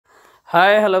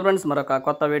Hi hello friends, మరొక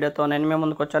కొత్త వీడియోతో నేను మీ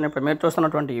ముందుకు వచ్చాను. ఇప్పుడు మీరు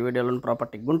చూస్తున్నటువంటి ఈ వీడియోలోని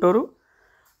ప్రాపర్టీ గుంటూరు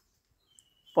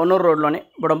పొన్నూరు రోడ్లోని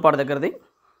బుడంపాడు దగ్గరది.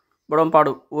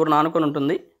 బుడంపాడు ఊరును ఆనుకొని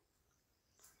ఉంటుంది.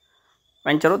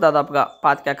 వెంచరు దాదాపుగా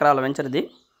 25 ఎకరాల వెంచర్ ఇది.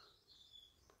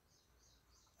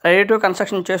 రెడీ టు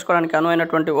కన్స్ట్రక్షన్ చేసుకోవడానికి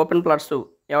అనువైనటువంటి ఓపెన్ ప్లాట్స్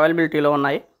అవైలబిలిటీలో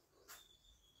ఉన్నాయి.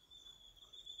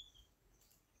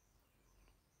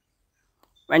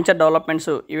 వెంచర్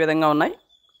డెవలప్మెంట్స్ ఈ విధంగా ఉన్నాయి.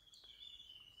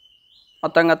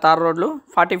 మొత్తంగా తార్ రోడ్లు,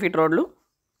 40 ఫీట్ రోడ్లు,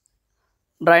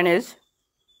 డ్రైనేజ్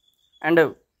అండ్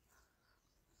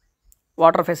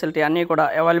వాటర్ ఫెసిలిటీ అన్నీ కూడా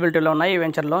అవైలబిలిటీలో ఉన్నాయి. ఈ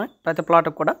వెంచర్లో ప్రతి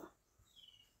ప్లాట్కి కూడా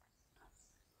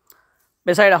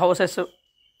బిసైడ్ హౌసెస్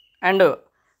అండ్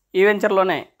ఈ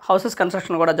వెంచర్లోనే హౌసెస్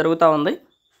కన్స్ట్రక్షన్ కూడా జరుగుతూ ఉంది.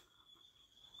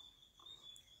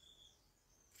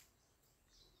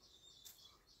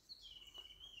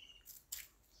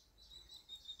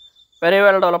 వెరీ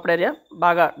వెల్ డెవలప్డ్ ఏరియా,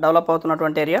 బాగా డెవలప్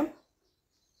అవుతున్నటువంటి ఏరియా.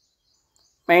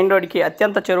 మెయిన్ రోడ్కి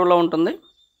అత్యంత చెరువులో ఉంటుంది.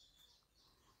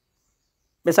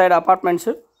 Beside apartments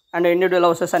and individual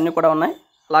houses అన్నీ కూడా ఉన్నాయి.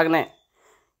 అలాగనే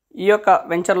ఈ యొక్క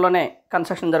వెంచర్లోనే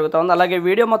కన్స్ట్రక్షన్ జరుగుతుంది. అలాగే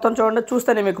వీడియో మొత్తం చూడండి,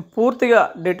 చూస్తేనే మీకు పూర్తిగా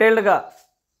డీటెయిల్డ్గా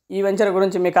ఈ వెంచర్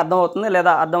గురించి మీకు అర్థమవుతుంది,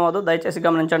 లేదా అర్థమవుతుంది. దయచేసి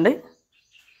గమనించండి.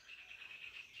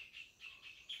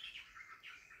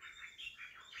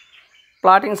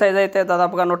 ప్లాటింగ్ సైజ్ అయితే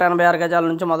దాదాపుగా 186 గజాల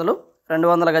నుంచి మొదలు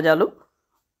 200 గజాలు,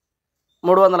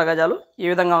 300 గజాలు ఈ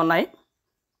విధంగా ఉన్నాయి.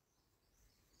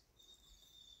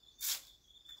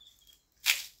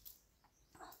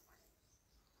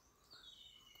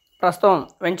 ప్రస్తుతం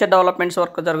వెంచర్ డెవలప్మెంట్స్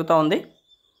వర్క్ జరుగుతూ ఉంది.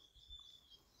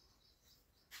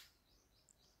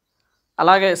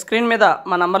 అలాగే స్క్రీన్ మీద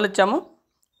మా నంబర్లు ఇచ్చాము,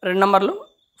 2 నంబర్లు.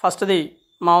 ఫస్ట్ది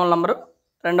మామూలు నంబరు,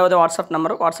 రెండవది వాట్సాప్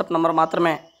నంబరు. వాట్సాప్ నంబర్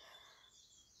మాత్రమే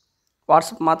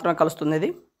కలుస్తుంది.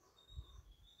 ఇది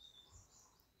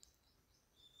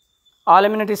ఆల్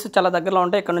ఎమ్యూనిటీస్ చాలా దగ్గరలో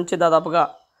ఉంటాయి. ఇక్కడ నుంచి దాదాపుగా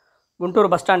గుంటూరు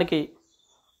బస్టాండ్కి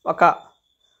ఒక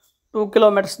 2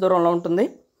 కిలోమీటర్స్ దూరంలో ఉంటుంది.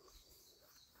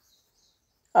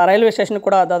 ఆ రైల్వే స్టేషన్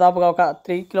కూడా దాదాపుగా ఒక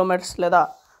 3 కిలోమీటర్స్ లేదా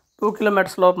 2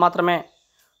 కిలోమీటర్స్ లోపు మాత్రమే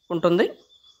ఉంటుంది.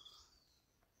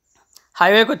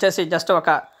 హైవేకి వచ్చేసి జస్ట్ ఒక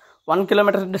 1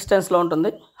 కిలోమీటర్ డిస్టెన్స్లో ఉంటుంది.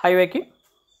 హైవేకి,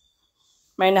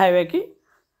 మెయిన్ హైవేకి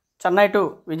చెన్నై టు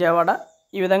విజయవాడ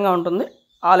ఈ విధంగా ఉంటుంది.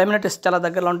 ఆల్ ఎమ్యూనిటీస్ చాలా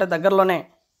దగ్గరలో ఉంటాయి. దగ్గరలోనే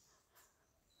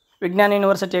విజ్ఞాన్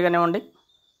యూనివర్సిటీ కానివ్వండి,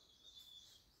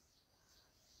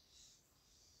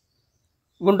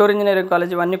 గుంటూరు ఇంజనీరింగ్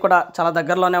కాలేజ్, ఇవన్నీ కూడా చాలా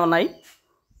దగ్గరలోనే ఉన్నాయి.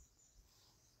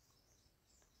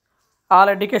 ఆల్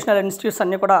ఎడ్యుకేషనల్ ఇన్స్టిట్యూట్స్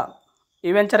అన్నీ కూడా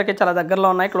ఈ వెంచర్కి చాలా దగ్గరలో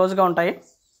ఉన్నాయి, క్లోజ్గా ఉంటాయి.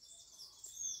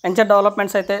 వెంచర్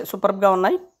డెవలప్మెంట్స్ అయితే సూపర్గా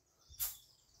ఉన్నాయి.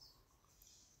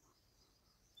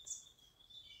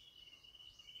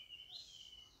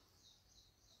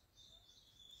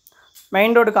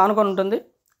 మెయిన్ రోడ్డుకి ఆనుకొని ఉంటుంది.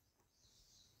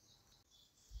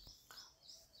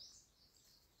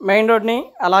 మెయిన్ రోడ్ని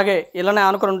అలాగే ఇలానే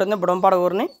ఆనుకొని ఉంటుంది. బుడంపాడు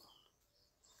ఊరిని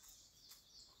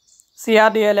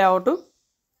సిఆర్డిఏ లేఅవుట్,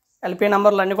 ఎల్పీ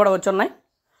నంబర్లు అన్నీ కూడా వచ్చి ఉన్నాయి.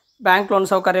 బ్యాంక్ లోన్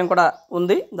సౌకర్యం కూడా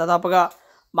ఉంది. దాదాపుగా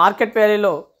మార్కెట్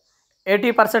వాల్యూలో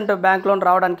 80% బ్యాంక్ లోన్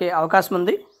రావడానికి అవకాశం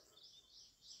ఉంది.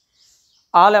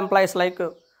 ఆల్ ఎంప్లాయీస్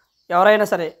ఎవరైనా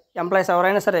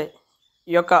సరే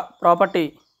ఈ యొక్క ప్రాపర్టీ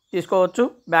తీసుకోవచ్చు.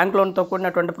 బ్యాంక్ లోన్తో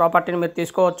కూడినటువంటి ప్రాపర్టీని మీరు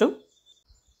తీసుకోవచ్చు.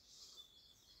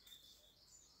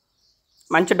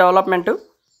 మంచి డెవలప్మెంటు,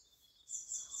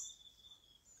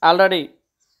 ఆల్రెడీ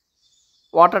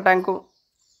వాటర్ ట్యాంకు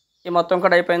ఈ మొత్తం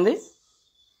కూడా అయిపోయింది.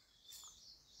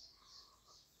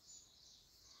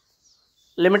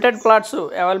 లిమిటెడ్ ప్లాట్స్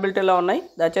అవైలబిలిటీలో ఉన్నాయి,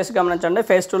 దయచేసి గమనించండి.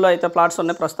 ఫేజ్ 2లో అయితే ప్లాట్స్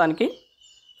ఉన్నాయి ప్రస్తుతానికి.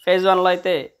 ఫేజ్ 1లో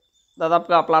అయితే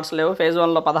దాదాపుగా ప్లాట్స్ లేవు. ఫేజ్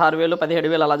 1లో 16,000,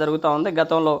 17,000 అలా జరుగుతూ ఉంది.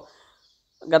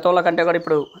 గతంలో కంటే కూడా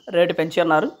ఇప్పుడు రేటు పెంచి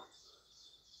ఉన్నారు.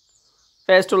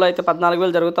 ఫేజ్ 2లో అయితే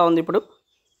 14,000 జరుగుతూ ఉంది. ఇప్పుడు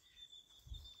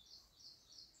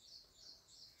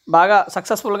బాగా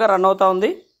సక్సెస్ఫుల్గా రన్ అవుతూ ఉంది.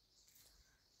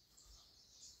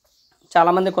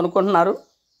 చాలామంది కొనుక్కుంటున్నారు.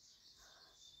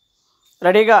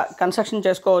 రెడీగా కన్స్ట్రక్షన్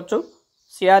చేసుకోవచ్చు.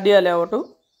 CRDA layout.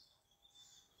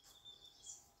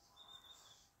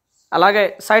 అలాగే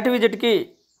సైట్ విజిట్కి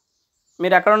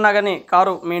మీరు ఎక్కడున్నా కానీ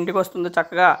కారు మీ ఇంటికి వస్తుంది.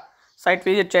 చక్కగా సైట్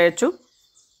విజిట్ చేయొచ్చు.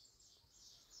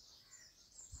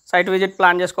 సైట్ విజిట్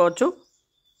ప్లాన్ చేసుకోవచ్చు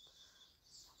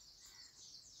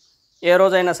ఏ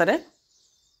రోజైనా సరే.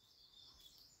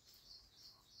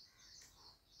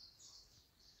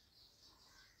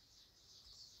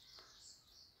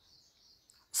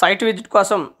 సైట్ విజిట్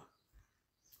కోసం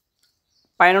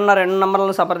పైన 2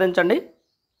 నంబర్లను సంప్రదించండి.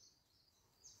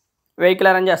 వెహికల్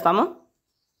అరేంజ్ చేస్తాము.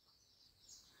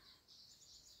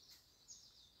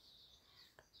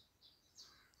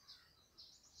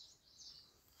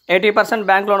 $80%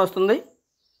 బ్యాంక్ లోన్ వస్తుంది.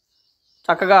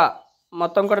 చక్కగా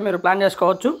మొత్తం కూడా మీరు ప్లాన్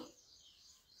చేసుకోవచ్చు.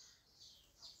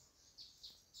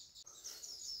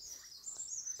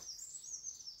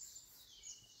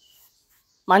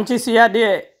 మంచి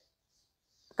సిఆర్డిఏ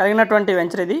కలిగినటువంటి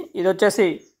వెంచర్ ఇది. ఇది వచ్చేసి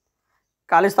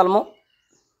ఖాళీ స్థలము,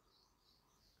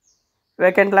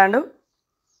 vacant land,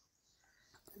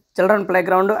 children play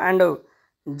ground and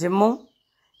gym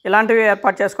ఇలాంటివి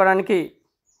ఏర్పాటు చేసుకోవడానికి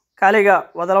ఖాళీగా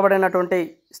వదలబడినటువంటి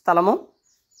స్థలము,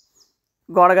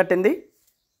 గోడగట్టింది.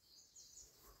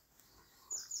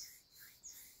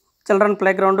 Children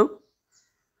play ground,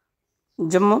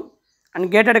 gym and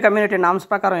gated community norms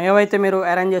ప్రకారం ఏవైతే మీరు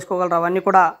అరేంజ్ చేసుకోగలరో అవన్నీ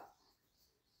కూడా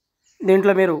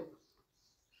దీంట్లో మీరు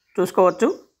చూసుకోవచ్చు.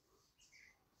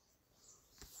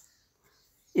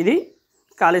 ఇది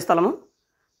ఖాళీ స్థలము,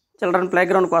 చిల్డ్రన్ ప్లే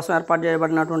గ్రౌండ్ కోసం ఏర్పాటు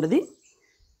చేయబడినటువంటిది.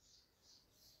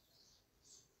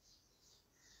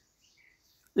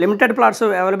 లిమిటెడ్ ప్లాట్స్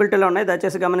అవైలబిలిటీలో ఉన్నాయి,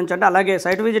 దయచేసి గమనించండి. అలాగే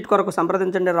సైట్ విజిట్ కొరకు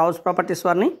సంప్రదించండి రావుస్ ప్రాపర్టీస్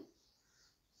వారిని.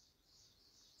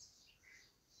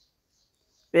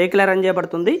 వెహికల్ అరేంజ్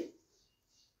చేయబడుతుంది.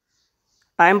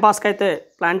 టైంపాస్కి అయితే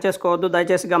ప్లాన్ చేసుకోవద్దు,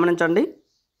 దయచేసి గమనించండి.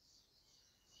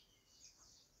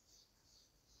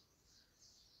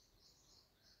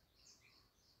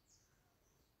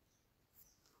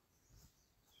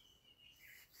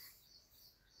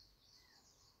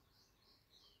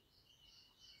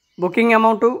 Booking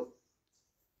amount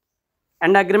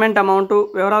and agreement amount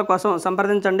వివరాల కోసం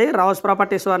సంప్రదించండి రావుస్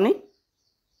ప్రాపర్టీస్ వారిని.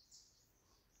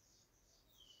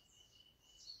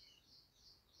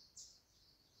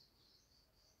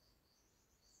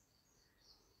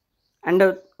 అండ్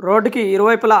రోడ్డుకి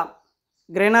ఇరువైపులా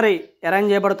గ్రీనరీ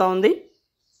అరేంజ్ చేయబడుతూ ఉంది.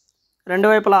 రెండు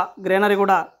వైపులా గ్రీనరీ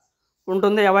కూడా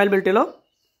ఉంటుంది అవైలబిలిటీలో.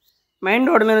 మెయిన్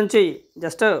రోడ్ మీద నుంచి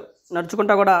జస్ట్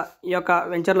నడుచుకుంటూ కూడా ఈ యొక్క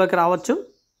వెంచర్లోకి రావచ్చు.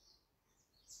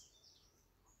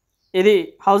 ఇది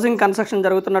హౌసింగ్ కన్స్ట్రక్షన్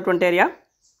జరుగుతున్నటువంటి ఏరియా,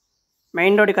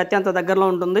 మెయిన్ రోడ్డుకి అత్యంత దగ్గరలో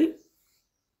ఉంటుంది.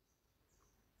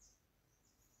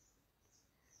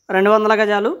 200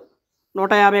 గజాలు,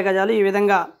 150 గజాలు ఈ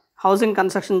విధంగా హౌసింగ్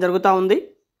కన్స్ట్రక్షన్ జరుగుతూ ఉంది.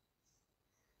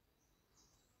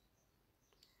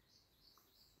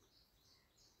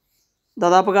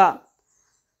 దాదాపుగా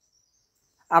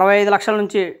 65 లక్షల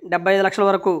నుంచి 75 లక్షల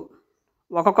వరకు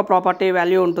ఒక్కొక్క ప్రాపర్టీ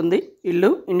వాల్యూ ఉంటుంది. ఇల్లు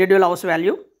ఇండివిజువల్ హౌస్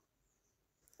వాల్యూ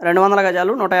 200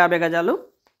 గజాలు, 150 గజాలు.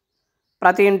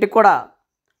 ప్రతి ఇంటికి కూడా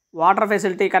వాటర్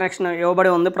ఫెసిలిటీ కనెక్షన్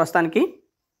ఇవ్వబడి ఉంది. ప్రస్తుతానికి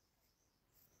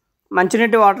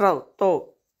మంచినీటి వాటర్తో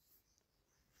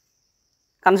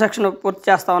కన్స్ట్రక్షన్ పూర్తి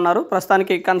చేస్తూ ఉన్నారు.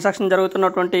 ప్రస్తుతానికి కన్స్ట్రక్షన్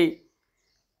జరుగుతున్నటువంటి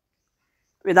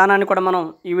విధానాన్ని కూడా మనం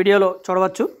ఈ వీడియోలో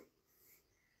చూడవచ్చు.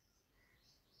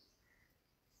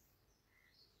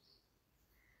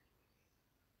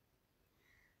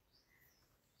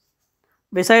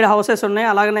 బిసైడ్ హౌసెస్ ఉన్నాయి,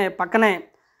 అలాగనే పక్కనే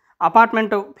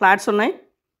అపార్ట్మెంట్ ఫ్లాట్స్ ఉన్నాయి.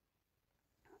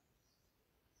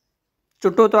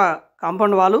 చుట్టూతో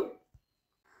కాంపౌండ్ వాలు,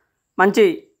 మంచి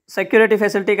సెక్యూరిటీ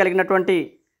ఫెసిలిటీ కలిగినటువంటి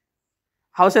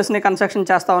హౌసెస్ని కన్స్ట్రక్షన్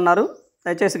చేస్తూ ఉన్నారు.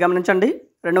 దయచేసి గమనించండి.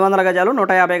 200 గజాలు,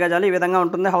 150 గజాలు ఈ విధంగా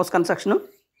ఉంటుంది హౌస్ కన్స్ట్రక్షన్.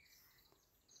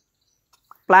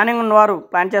 ప్లానింగ్ ఉన్నవారు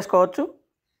ప్లాన్ చేసుకోవచ్చు.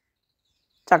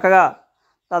 చక్కగా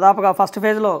దాదాపుగా ఫస్ట్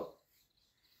ఫేజ్లో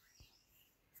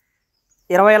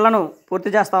 20 ఇళ్లను పూర్తి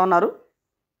చేస్తూ ఉన్నారు.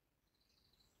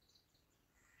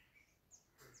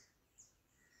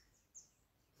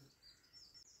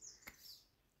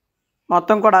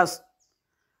 మొత్తం కూడా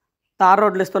తార్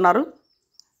రోడ్లు ఇస్తున్నారు.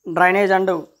 Drainage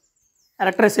and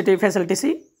electricity facilities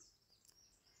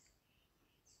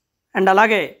and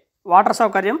అలాగే వాటర్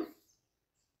సౌకర్యం.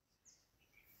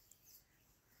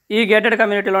 ఈ గేటెడ్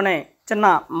కమ్యూనిటీలోనే చిన్న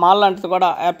మాల్ లాంటిది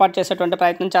కూడా ఏర్పాటు చేసేటువంటి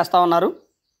ప్రయత్నం చేస్తూ ఉన్నారు.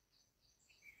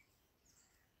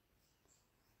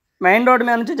 మెయిన్ రోడ్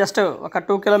మీద నుంచి జస్ట్ ఒక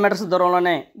 2 కిలోమీటర్స్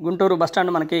దూరంలోనే గుంటూరు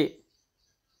బస్టాండ్ మనకి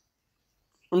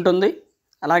ఉంటుంది.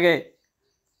 అలాగే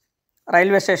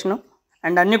రైల్వే స్టేషను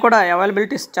అండ్ అన్నీ కూడా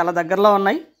అవైలబిలిటీస్ చాలా దగ్గరలో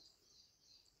ఉన్నాయి.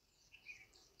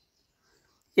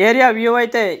 ఏరియా వ్యూ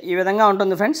అయితే ఈ విధంగా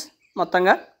ఉంటుంది ఫ్రెండ్స్.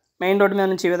 మొత్తంగా మెయిన్ రోడ్ మీద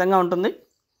నుంచి ఈ విధంగా ఉంటుంది.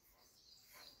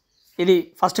 ఇది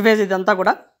ఫస్ట్ ఫేజ్. ఇదంతా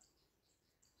కూడా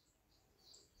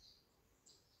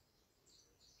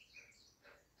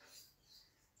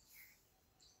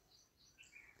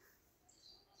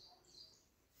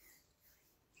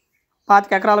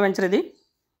పాతిక ఎకరాల వెంచర్ ఇది.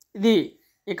 ఇది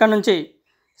ఇక్కడ నుంచి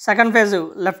సెకండ్ ఫేజ్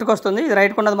లెఫ్ట్కి వస్తుంది. ఇది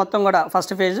రైట్కి ఉన్నది మొత్తం కూడా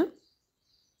ఫస్ట్ ఫేజ్.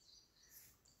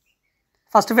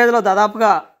 ఫస్ట్ ఫేజ్లో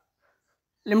దాదాపుగా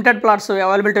లిమిటెడ్ ప్లాట్స్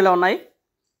అవైలబిలిటీలో ఉన్నాయి.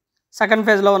 సెకండ్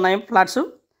ఫేజ్లో ఉన్నాయి ప్లాట్స్.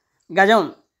 గజం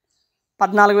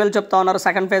 14,000 చెప్తా ఉన్నారు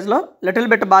సెకండ్ ఫేజ్లో. లిటిల్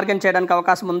బిట్ బార్గెన్ చేయడానికి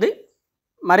అవకాశం ఉంది.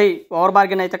 మరి ఓవర్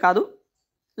బార్గెన్ అయితే కాదు,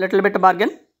 little bit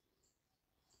bargain.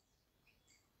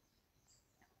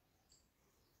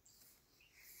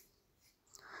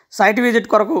 Site visit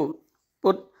కొరకు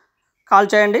కాల్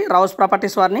చేయండి రావుస్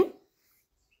ప్రాపర్టీస్ వారిని.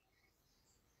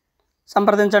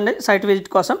 సంప్రదించండి సైట్ విజిట్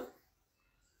కోసం.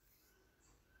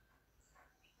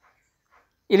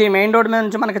 ఇది మెయిన్ రోడ్ మీద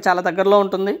నుంచి మనకి చాలా దగ్గరలో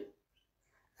ఉంటుంది.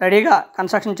 రెడీగా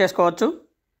కన్స్ట్రక్షన్ చేసుకోవచ్చు.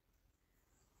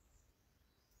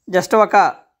 జస్ట్ ఒక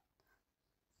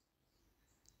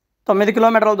 9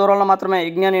 కిలోమీటర్ల దూరంలో మాత్రమే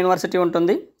విజ్ఞాన్ యూనివర్సిటీ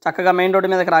ఉంటుంది. చక్కగా మెయిన్ రోడ్డు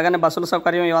మీదకి రాగానే బస్సుల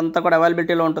సౌకర్యం ఇవంతా కూడా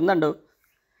అవైలబిలిటీలో ఉంటుంది. అండ్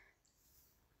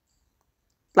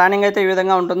ప్లానింగ్ అయితే ఈ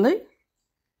విధంగా ఉంటుంది.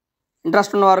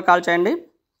 ఇంట్రెస్ట్ ఉన్నవారు కాల్ చేయండి.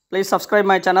 Please subscribe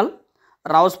my channel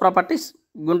Rao's properties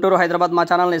Guntur, Hyderabad. మా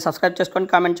ఛానల్ని సబ్స్క్రైబ్ చేసుకొని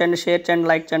కామెంట్ చేయండి, షేర్ చేయండి,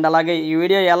 లైక్ చేయండి. అలాగే ఈ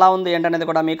వీడియో ఎలా ఉంది ఏంటనేది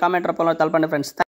కూడా మీ కామెంట్ రూపంలో తెలపండి ఫ్రెండ్స్.